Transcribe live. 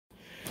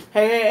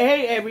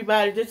Hey,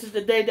 everybody. This is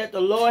the day that the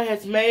Lord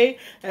has made,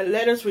 and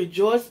let us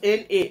rejoice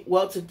in it.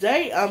 Well,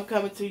 today I'm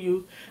coming to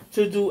you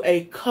to do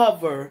a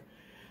cover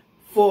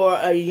for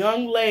a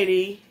young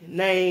lady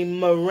named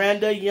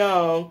Miranda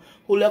Young,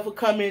 who left a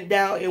comment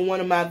down in one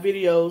of my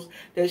videos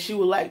that she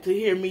would like to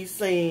hear me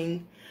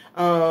sing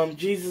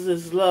Jesus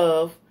is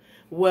Love.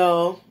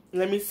 Well,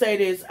 let me say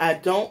this. I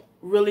don't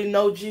really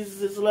know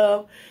Jesus is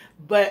Love,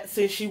 but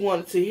since she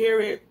wanted to hear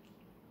it,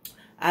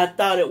 I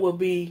thought it would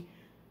be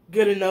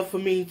good enough for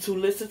me to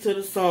listen to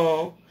the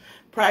song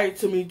prior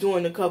to me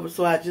doing the cover.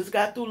 So I just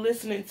got through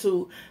listening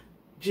to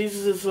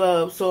Jesus is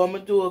Love, so I'm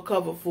going to do a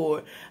cover for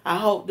it. I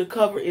hope the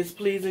cover is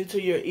pleasing to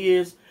your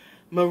ears,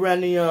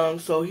 Miranda Young.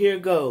 So here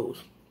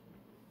goes.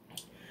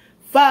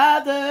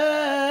 Father,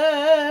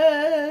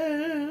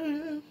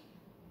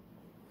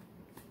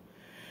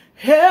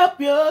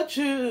 help your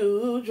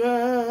children.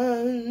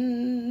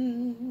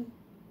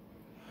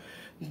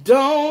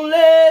 Don't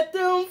let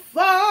them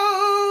fall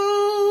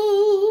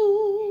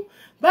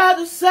by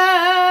the side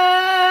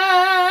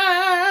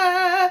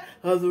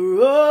of the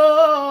road,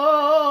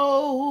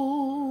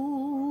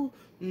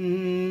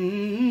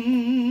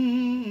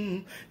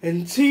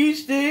 and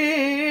teach them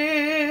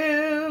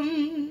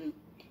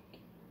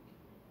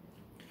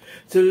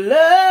to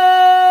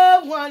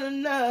love one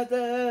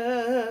another,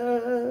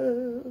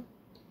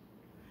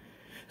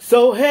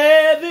 so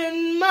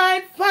heaven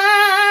might find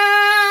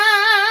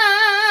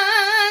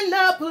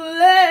a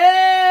place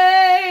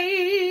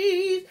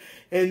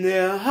in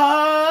their heart.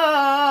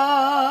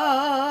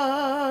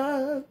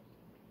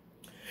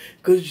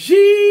 'Cause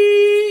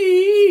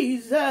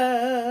Jesus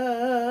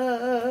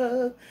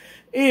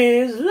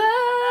is love.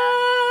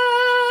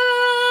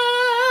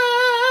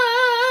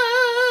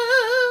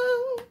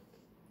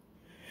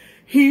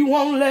 He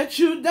won't let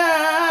you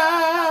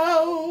down,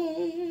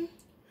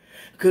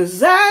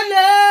 'cause I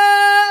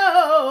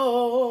know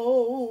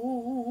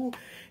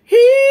He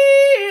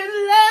is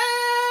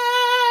love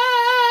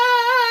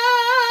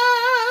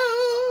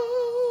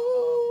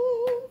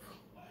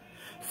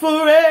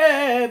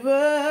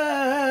forever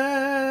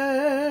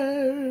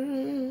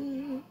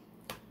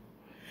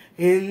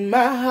in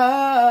my heart.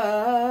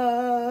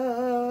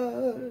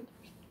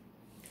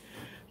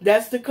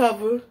 That's the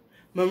cover.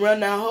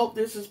 Miranda, I hope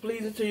this is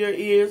pleasing to your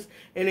ears.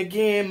 And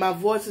again, my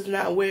voice is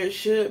not where it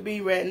should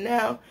be right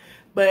now,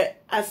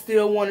 but I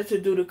still wanted to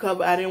do the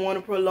cover. I didn't want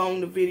to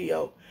prolong the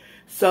video.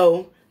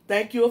 So,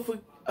 thank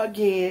you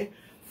again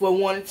for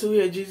wanting to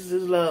hear Jesus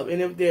is Love.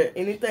 And if there's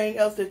anything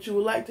else that you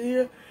would like to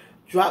hear,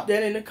 drop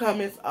that in the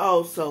comments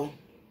also.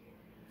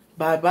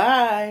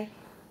 Bye-bye.